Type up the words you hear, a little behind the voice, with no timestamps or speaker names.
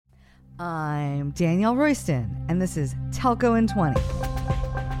I'm Danielle Royston, and this is Telco in 20.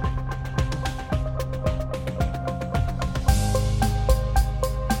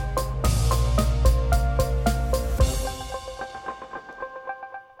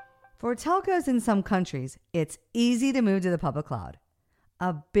 For telcos in some countries, it's easy to move to the public cloud.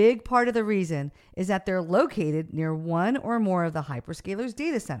 A big part of the reason is that they're located near one or more of the hyperscalers'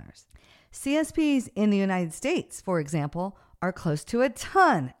 data centers. CSPs in the United States, for example, are close to a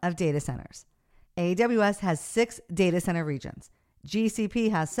ton of data centers. AWS has 6 data center regions, GCP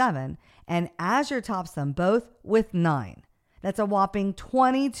has 7, and Azure tops them both with 9. That's a whopping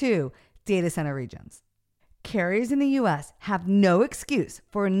 22 data center regions. Carriers in the US have no excuse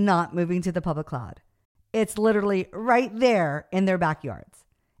for not moving to the public cloud. It's literally right there in their backyards.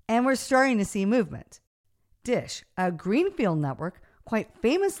 And we're starting to see movement. Dish, a greenfield network, quite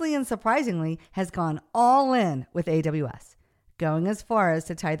famously and surprisingly, has gone all in with AWS, going as far as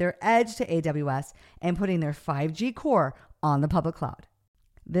to tie their edge to AWS and putting their 5G core on the public cloud.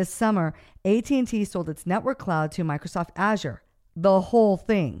 This summer, AT&T sold its network cloud to Microsoft Azure, the whole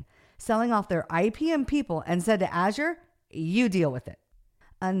thing, selling off their IP and people, and said to Azure, you deal with it.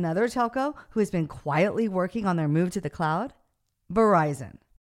 Another telco who has been quietly working on their move to the cloud? Verizon.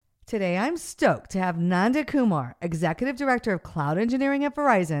 Today, I'm stoked to have Nanda Kumar, Executive Director of Cloud Engineering at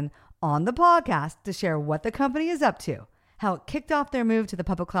Verizon, on the podcast to share what the company is up to, how it kicked off their move to the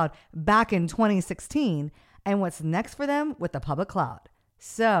public cloud back in 2016, and what's next for them with the public cloud.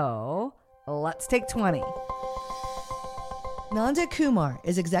 So, let's take 20. Nanda Kumar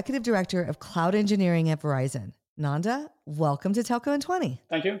is Executive Director of Cloud Engineering at Verizon. Nanda, welcome to Telco in 20.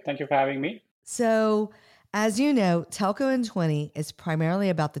 Thank you. Thank you for having me. So, as you know, Telco in 20 is primarily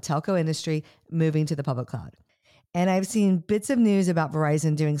about the telco industry moving to the public cloud. And I've seen bits of news about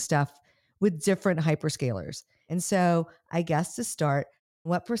Verizon doing stuff with different hyperscalers. And so I guess to start,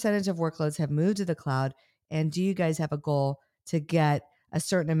 what percentage of workloads have moved to the cloud? And do you guys have a goal to get a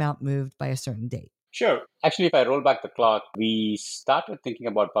certain amount moved by a certain date? Sure. Actually, if I roll back the clock, we started thinking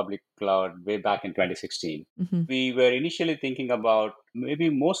about public cloud way back in 2016. Mm-hmm. We were initially thinking about maybe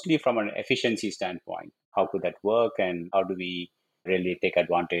mostly from an efficiency standpoint. How could that work and how do we really take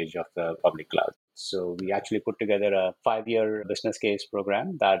advantage of the public cloud? So we actually put together a 5-year business case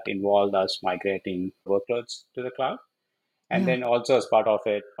program that involved us migrating workloads to the cloud. And then also as part of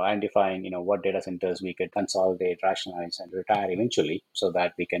it, identifying, what data centers we could consolidate, rationalize, and retire eventually so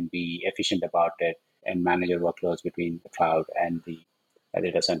that we can be efficient about it and manage our workloads between the cloud and the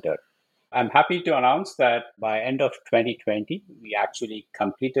data center. I'm happy to announce that by end of 2020, we actually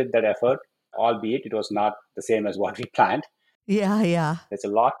completed that effort, albeit it was not the same as what we planned. Yeah. There's a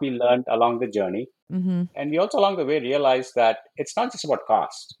lot we learned along the journey. Mm-hmm. And we also along the way realized that it's not just about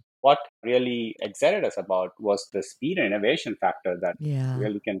cost. What really excited us about was the speed and innovation factor that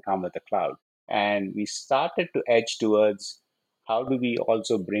really can come with the cloud. And we started to edge towards how do we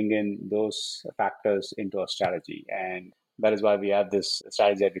also bring in those factors into our strategy. And that is why we have this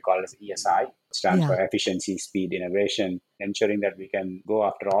strategy that we call as ESI, stands for efficiency, speed, innovation, ensuring that we can go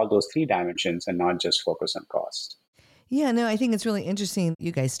after all those 3 dimensions and not just focus on cost. Yeah, no, I think it's really interesting.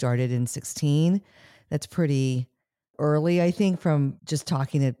 You guys started in 16. That's pretty early, I think, from just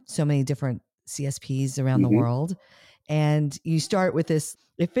talking to so many different CSPs around the world. And you start with this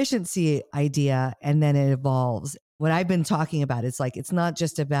efficiency idea and then it evolves. What I've been talking about is like, it's not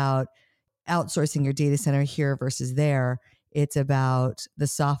just about outsourcing your data center here versus there. It's about the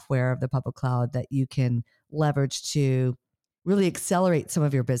software of the public cloud that you can leverage to really accelerate some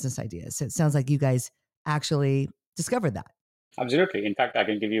of your business ideas. So it sounds like you guys actually discovered that. Absolutely. In fact, I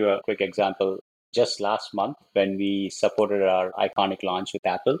can give you a quick example. Just last month, when we supported our iconic launch with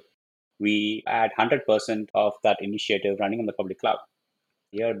Apple, we had 100% of that initiative running on the public cloud.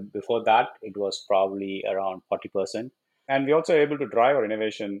 A year before that, it was probably around 40%. And we also able to drive our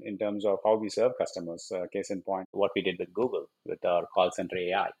innovation in terms of how we serve customers. Case in point, what we did with Google, with our call center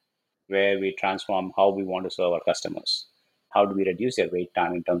AI, where we transform how we want to serve our customers. How do we reduce their wait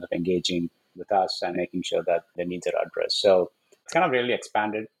time in terms of engaging with us and making sure that their needs are addressed? So it's kind of really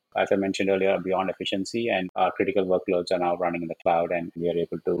expanded, as I mentioned earlier, beyond efficiency, and our critical workloads are now running in the cloud and we are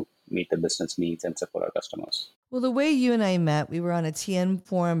able to meet the business needs and support our customers. Well, the way you and I met, we were on a TN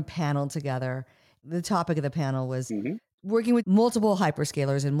Forum panel together. The topic of the panel was working with multiple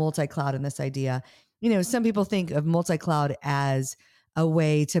hyperscalers and multi-cloud, and this idea. Some people think of multi-cloud as a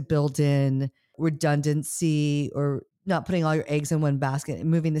way to build in redundancy or not putting all your eggs in one basket and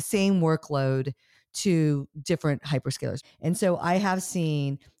moving the same workload to different hyperscalers. And so I have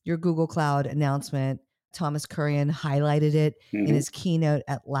seen your Google Cloud announcement. Thomas Kurian highlighted it in his keynote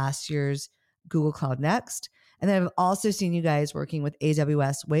at last year's Google Cloud Next. And then I've also seen you guys working with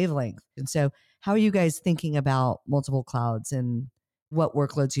AWS Wavelength. And so, how are you guys thinking about multiple clouds and what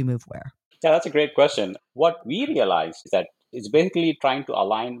workloads you move where? Yeah, that's a great question. What we realize is that it's basically trying to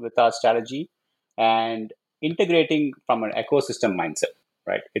align with our strategy and integrating from an ecosystem mindset,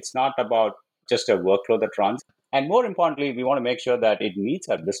 right? It's not about just a workload that runs. And more importantly, we want to make sure that it meets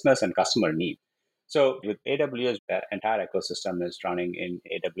our business and customer need. So with AWS, the entire ecosystem is running in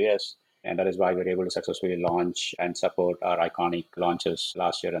AWS. And that is why we're able to successfully launch and support our iconic launches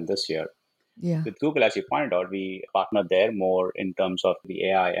last year and this year. Yeah. With Google, as you pointed out, we partner there more in terms of the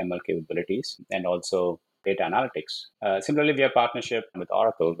AI ML capabilities and also data analytics. Similarly, we have partnership with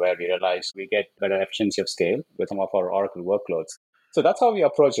Oracle where we realize we get better efficiency of scale with some of our Oracle workloads. So that's how we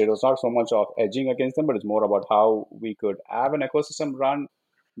approach it. It was not so much of edging against them, but it's more about how we could have an ecosystem run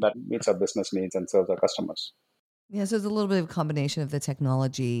that meets our business needs and serves our customers. Yeah. So it's a little bit of a combination of the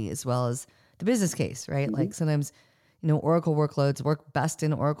technology as well as the business case, right? Mhm. Like sometimes, Oracle workloads work best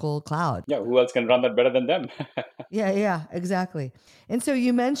in Oracle Cloud. Yeah, who else can run that better than them? Yeah, yeah, exactly. And so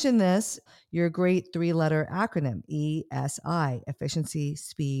you mentioned this, your great three-letter acronym, ESI, efficiency,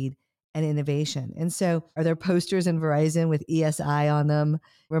 speed, and innovation. And so are there posters in Verizon with ESI on them,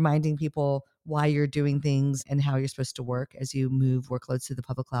 reminding people why you're doing things and how you're supposed to work as you move workloads to the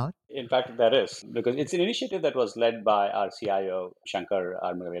public cloud? In fact, there is, because it's an initiative that was led by our CIO, Shankar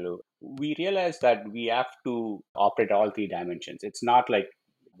Armagavelu. We realized that we have to operate all three dimensions. It's not like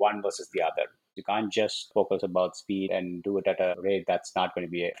one versus the other. You can't just focus about speed and do it at a rate that's not going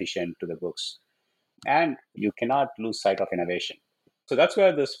to be efficient to the books. And you cannot lose sight of innovation. So that's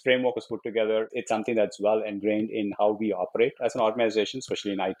where this framework was put together. It's something that's well ingrained in how we operate as an organization,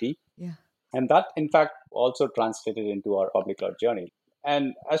 especially in IT. Yeah. And that, in fact, also translated into our public cloud journey.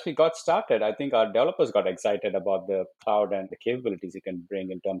 And as we got started, I think our developers got excited about the cloud and the capabilities it can bring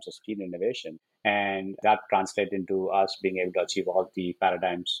in terms of speed and innovation. And that translated into us being able to achieve all the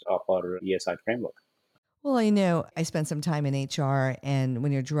paradigms of our ESI framework. Well, I spent some time in HR, and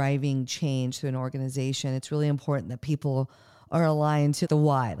when you're driving change to an organization, it's really important that people are aligned to the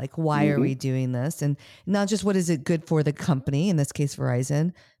why. Like, why are Hmm. we doing this? And not just what is it good for the company, in this case,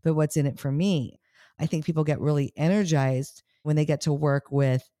 Verizon, but what's in it for me. I think people get really energized when they get to work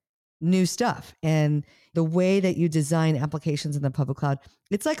with new stuff. And the way that you design applications in the public cloud,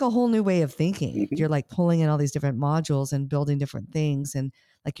 it's like a whole new way of thinking. Hmm. You're like pulling in all these different modules and building different things. And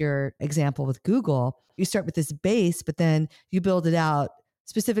like your example with Google, you start with this base, but then you build it out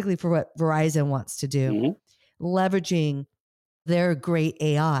specifically for what Verizon wants to do, Hmm. leveraging their great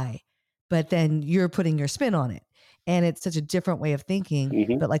AI, but then you're putting your spin on it. And it's such a different way of thinking.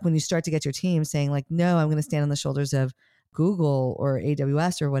 Hmm. But like when you start to get your team saying, like, no, I'm going to stand on the shoulders of Google or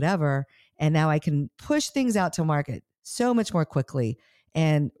AWS or whatever. And now I can push things out to market so much more quickly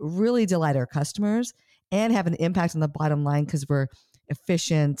and really delight our customers and have an impact on the bottom line because we're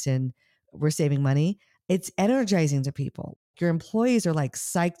efficient and we're saving money. It's energizing to people. Your employees are like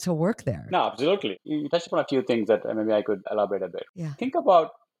psyched to work there. No, absolutely. You touched upon a few things that maybe I could elaborate a bit. Yeah. Think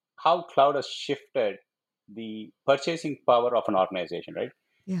about how cloud has shifted the purchasing power of an organization, right?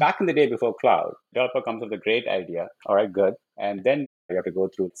 Yeah. Back in the day before cloud, developer comes with a great idea. All right, good. And then you have to go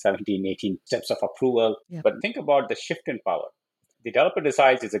through 17, 18 steps of approval. Yeah. But think about the shift in power. The developer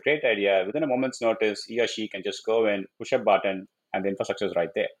decides it's a great idea. Within a moment's notice, he or she can just go in, push a button, and the infrastructure is right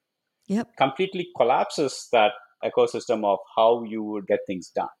there. Yep. Completely collapses that ecosystem of how you would get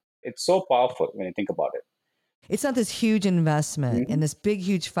things done. It's so powerful when you think about it. It's not this huge investment Hmm. and this big,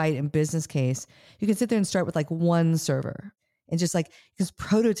 huge fight and business case. You can sit there and start with like one server and just like just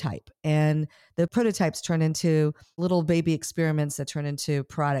prototype. And the prototypes turn into little baby experiments that turn into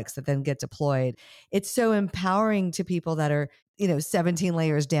products that then get deployed. It's so empowering to people that are, 17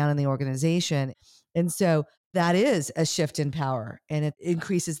 layers down in the organization. And so that is a shift in power and it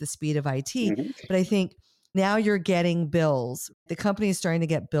increases the speed of IT. Hmm. But I think now you're getting bills. The company is starting to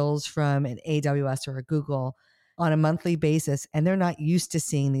get bills from an AWS or a Google on a monthly basis and they're not used to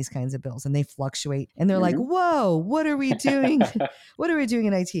seeing these kinds of bills and they fluctuate and they're like, Hmm. whoa, what are we doing? What are we doing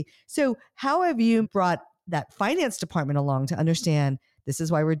in IT? So how have you brought that finance department along to understand this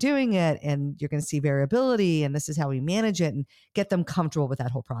is why we're doing it and you're going to see variability and this is how we manage it and get them comfortable with that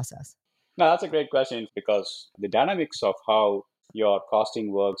whole process? No, that's a great question because the dynamics of how your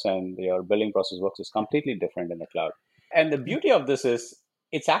costing works and your billing process works is completely different in the cloud. And the Yeah. beauty of this is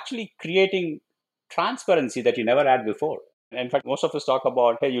it's actually creating transparency that you never had before. In fact, most of us talk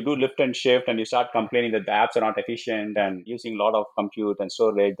about, hey, you do lift and shift and you start complaining that the apps are not efficient and using a lot of compute and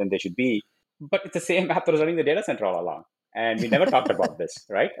storage than they should be. But it's the same app that is running the data center all along. And we never talked about this,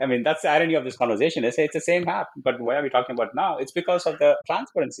 right? I mean, that's the irony of this conversation is it's the same app, but why are we talking about now? It's because of the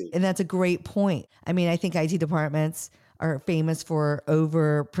transparency. And that's a great point. I mean, I think IT departments are famous for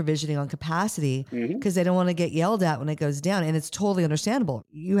over provisioning on capacity Hmm. because they don't want to get yelled at when it goes down. And it's totally understandable.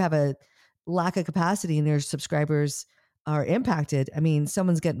 You have a lack of capacity and your subscribers are impacted. I mean,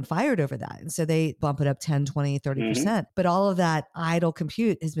 someone's getting fired over that. And so they bump it up 10, 20, Hmm. 30%. But all of that idle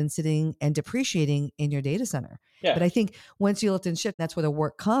compute has been sitting and depreciating in your data center. Yeah, But I think once you lift and shift, that's where the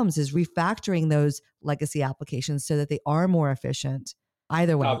work comes is refactoring those legacy applications so that they are more efficient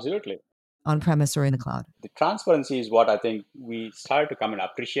either way, absolutely. on premise or in the cloud. The transparency is what I think we started to come and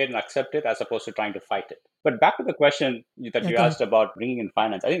appreciate and accept it as opposed to trying to fight it. But back to the question that Yeah, you go ahead. asked about bringing in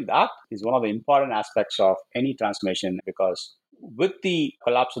finance, I think that is one of the important aspects of any transformation because with the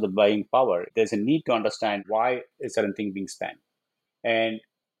collapse of the buying power, there's a need to understand why is certain thing being spent. And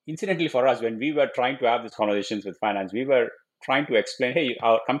incidentally, for us, when we were trying to have these conversations with finance, we were trying to explain, hey,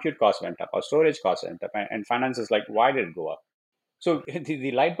 our compute costs went up, our storage costs went up, and finance is like, why did it go up? So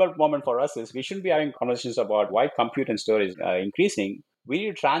the light bulb moment for us is we shouldn't be having conversations about why compute and storage are increasing. We need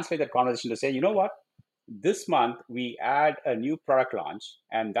to translate that conversation to say, you know what? This month we add a new product launch,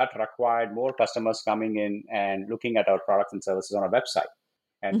 and that required more customers coming in and looking at our products and services on our website.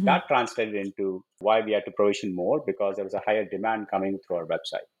 And Hmm. that translated into why we had to provision more because there was a higher demand coming through our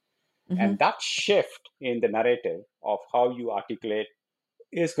website. Hmm. And that shift in the narrative of how you articulate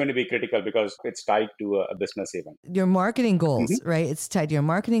is going to be critical because it's tied to a business event. Your marketing Hmm. goals, right? It's tied to your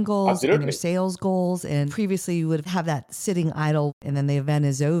marketing goals and your Absolutely. sales goals. And previously, you would have that sitting idle, and then the event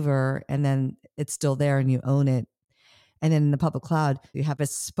is over, and then it's still there and you own it. And then in the public cloud, you have a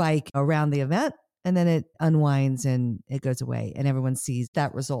spike around the event, and then it unwinds and it goes away, and everyone sees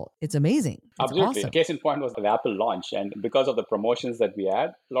that result. It's amazing. It's Absolutely. awesome. Case in point was the Apple launch. And because of the promotions that we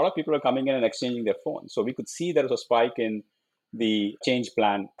had, a lot of people are coming in and exchanging their phones. So we could see there was a spike in the change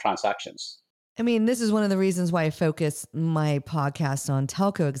plan transactions. I mean, this is one of the reasons why I focus my podcast on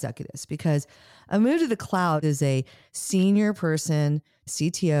telco executives because a move to the cloud is a senior person,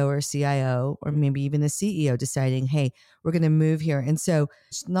 CTO or CIO, or maybe even a CEO deciding, hey, we're going to move here. And so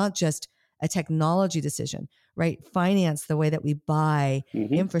it's not just a technology decision, right? Finance, the way that we buy Hmm.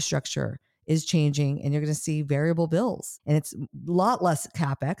 infrastructure is changing, and you're going to see variable bills. And it's a lot less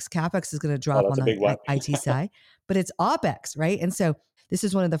CapEx. CapEx is going to Oh, drop that's on a the big one. IT side, but it's OpEx, right? And so this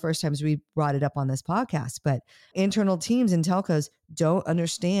is one of the first times we brought it up on this podcast, but internal teams in telcos don't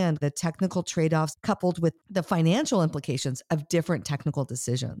understand the technical trade offs coupled with the financial implications of different technical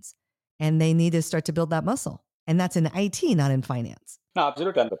decisions. And they need to start to build that muscle. And that's in IT, not in finance. No,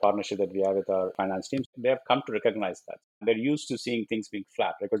 absolutely. And the partnership that we have with our finance teams, they have come to recognize that. They're used to seeing things being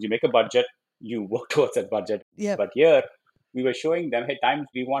flat because you make a budget, you work towards that budget. Yep. But here, we were showing them, hey, times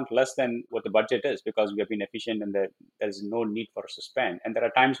we want less than what the budget is because we have been efficient and there's no need for us to spend. And there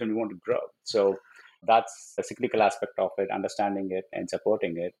are times when we want to grow. So that's the cyclical aspect of it. Understanding it and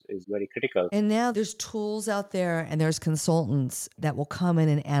supporting it is very critical. And now there's tools out there and there's consultants that will come in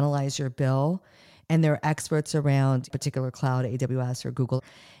and analyze your bill. And they're experts around particular cloud, AWS or Google.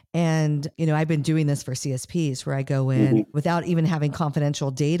 And, I've been doing this for CSPs where I go in Hmm. without even having confidential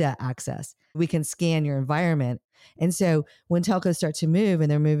data access. We can scan your environment. And so when telcos start to move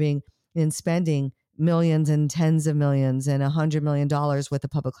and they're moving and spending millions and tens of millions and $100 million with a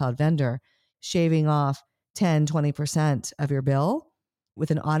public cloud vendor, shaving off 10, 20% of your bill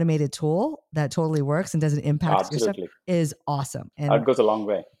with an automated tool that totally works and doesn't impact your stuff Absolutely. is awesome. That And goes a long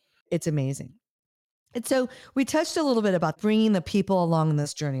way. it's amazing. And so we touched a little bit about bringing the people along in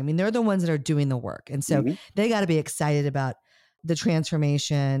this journey. I mean, they're the ones that are doing the work. And so Hmm. they got to be excited about the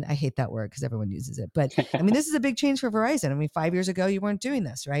transformation. I hate that word because everyone uses it. But I mean, this is a big change for Verizon. I mean, 5 years ago, you weren't doing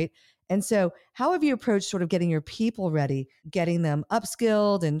this, right? And so, how have you approached sort of getting your people ready, getting them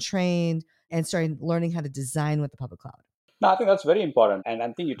upskilled and trained, and starting learning how to design with the public cloud? No, I think that's very important. And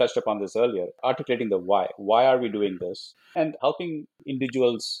I think you touched upon this earlier, articulating the why. Why are we doing this? And helping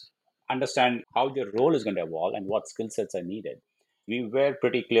individuals understand how their role is going to evolve and what skill sets are needed. We were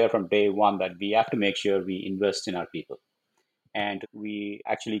pretty clear from day one that we have to make sure we invest in our people. And we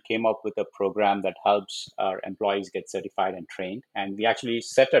actually came up with a program that helps our employees get certified and trained. And we actually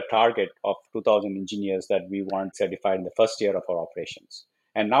set a target of 2,000 engineers that we want certified in the first year of our operations.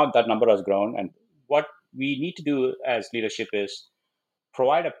 And now that number has grown. And what we need to do as leadership is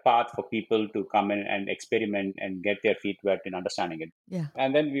provide a path for people to come in and experiment and get their feet wet in understanding it. Yeah.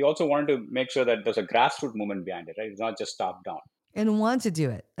 And then we also wanted to make sure that there's a grassroots movement behind it, right? It's not just top down. And want to do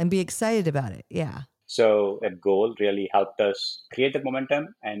it and be excited about it. Yeah. So that goal really helped us create that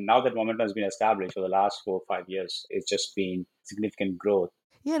momentum. And now that momentum has been established for the last 4 or 5 years, it's just been significant growth.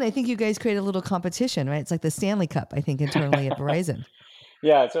 Yeah, and I think you guys create a little competition, right? It's like the Stanley Cup, I think, internally at Verizon.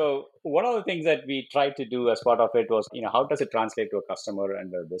 Yeah. So one of the things that we tried to do as part of it was, how does it translate to a customer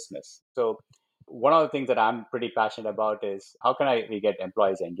and a business? So one of the things that I'm pretty passionate about is how can we get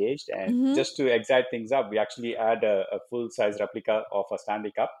employees engaged? And Hmm. just to excite things up, we actually add a full-size replica of a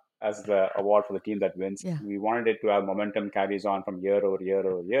Stanley Cup as the award for the team that wins. Yeah. We wanted it to have momentum carries on from year over year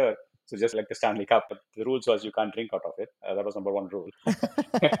over year. So just like the Stanley Cup, but the rules was you can't drink out of it. That was number one rule.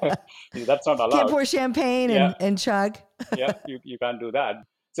 That's not Can't allowed. pour champagne Yeah. and chug. Yeah, you can't do that.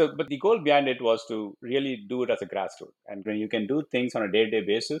 So, but the goal behind it was to really do it as a grassroots. And when you can do things on a day-to-day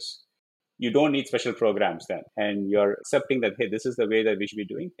basis, you don't need special programs then. And you're accepting that, hey, this is the way that we should be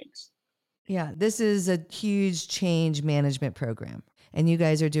doing things. Yeah, this is a huge change management program. And you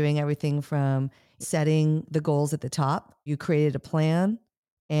guys are doing everything from setting the goals at the top. You created a plan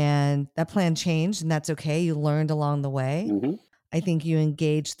and that plan changed, and that's okay. You learned along the way. Hmm. I think you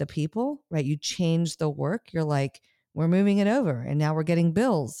engaged the people, right? You changed the work. You're like, we're moving it over and now we're getting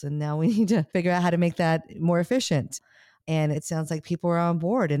bills and now we need to figure out how to make that more efficient. And it sounds like people are on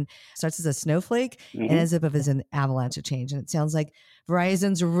board and starts as a snowflake and Hmm. ends up as an avalanche of change. And it sounds like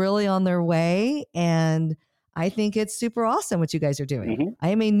Verizon's really on their way. And I think it's super awesome what you guys are doing. Hmm. I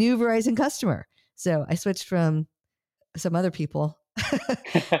am a new Verizon customer. So I switched from some other people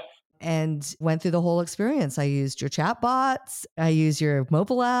and went through the whole experience. I used your chat bots. I use your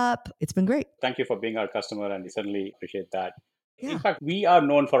mobile app. It's been great. Thank you for being our customer, and we certainly appreciate that. In Yeah. fact, we are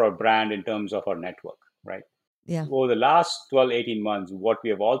known for our brand in terms of our network, right? Yeah. Over the last 12, 18 months, what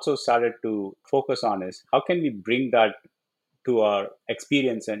we have also started to focus on is how can we bring that to our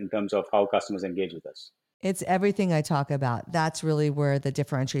experience in terms of how customers engage with us. It's everything I talk about. That's really where the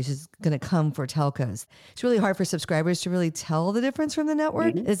differentiation is going to come for telcos. It's really hard for subscribers to really tell the difference from the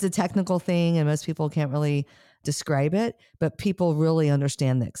network. Hmm. It's a technical thing and most people can't really describe it, but people really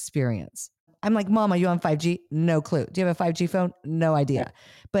understand the experience. I'm like, Mom, are you on 5G? No clue. Do you have a 5G phone? No idea.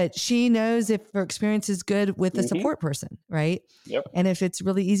 But she knows if her experience is good with a Hmm. support person, right? Yep. And if it's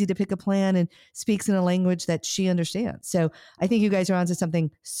really easy to pick a plan and speaks in a language that she understands. So I think you guys are onto something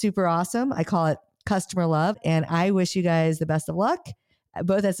super awesome. I call it customer love. And I wish you guys the best of luck,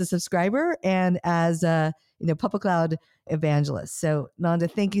 both as a subscriber and as a public cloud evangelist. So Nanda,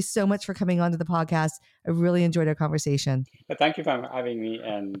 thank you so much for coming onto the podcast. I really enjoyed our conversation. But thank you for having me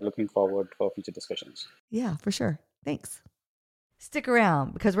and looking forward for future discussions. Yeah, for sure. Thanks. Stick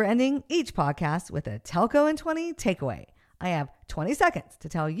around because we're ending each podcast with a Telco in 20 takeaway. I have 20 seconds to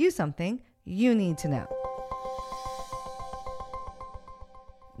tell you something you need to know.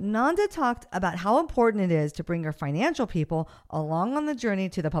 Nanda talked about how important it is to bring your financial people along on the journey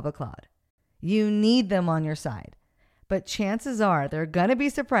to the public cloud. You need them on your side. But chances are they're going to be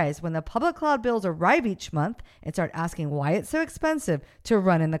surprised when the public cloud bills arrive each month and start asking why it's so expensive to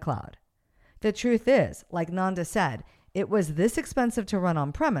run in the cloud. The truth is, like Nanda said, it was this expensive to run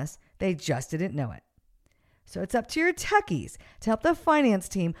on premise, they just didn't know it. So it's up to your techies to help the finance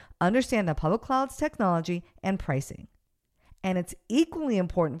team understand the public cloud's technology and pricing. And it's equally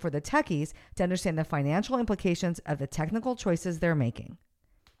important for the techies to understand the financial implications of the technical choices they're making.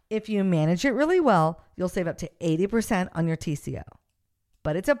 If you manage it really well, you'll save up to 80% on your TCO.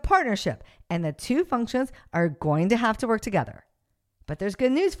 But it's a partnership, and the two functions are going to have to work together. But there's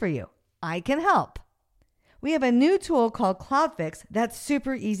good news for you. I can help. We have a new tool called CloudFix that's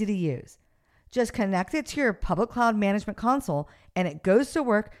super easy to use. Just connect it to your public cloud management console, and it goes to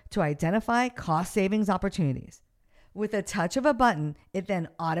work to identify cost savings opportunities. With a touch of a button, it then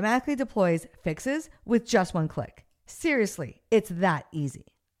automatically deploys fixes with just one click. Seriously, it's that easy.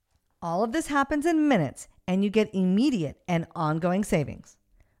 All of this happens in minutes, and you get immediate and ongoing savings.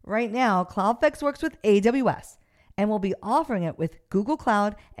 Right now, CloudFix works with AWS, and we'll be offering it with Google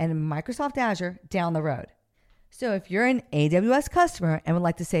Cloud and Microsoft Azure down the road. So if you're an AWS customer and would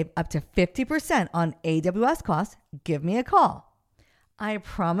like to save up to 50% on AWS costs, give me a call. I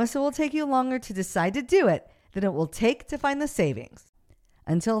promise it will take you longer to decide to do it than it will take to find the savings.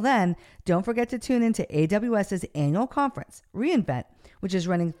 Until then, don't forget to tune into AWS's annual conference, reInvent, which is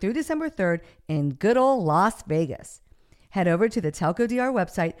running through December 3rd in good old Las Vegas. Head over to the Telco DR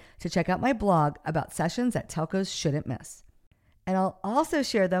website to check out my blog about sessions that telcos shouldn't miss. And I'll also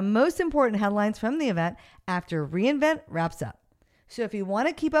share the most important headlines from the event after reInvent wraps up. So if you want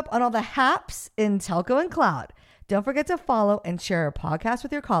to keep up on all the haps in telco and cloud, don't forget to follow and share our podcast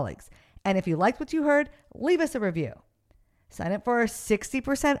with your colleagues. And if you liked what you heard, leave us a review. Sign up for our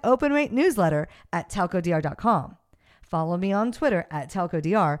 60% open rate newsletter at telcodr.com. Follow me on Twitter at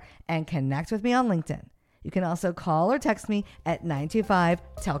telcodr and connect with me on LinkedIn. You can also call or text me at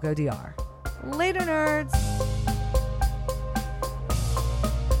 925-TELCO-DR. Later, nerds!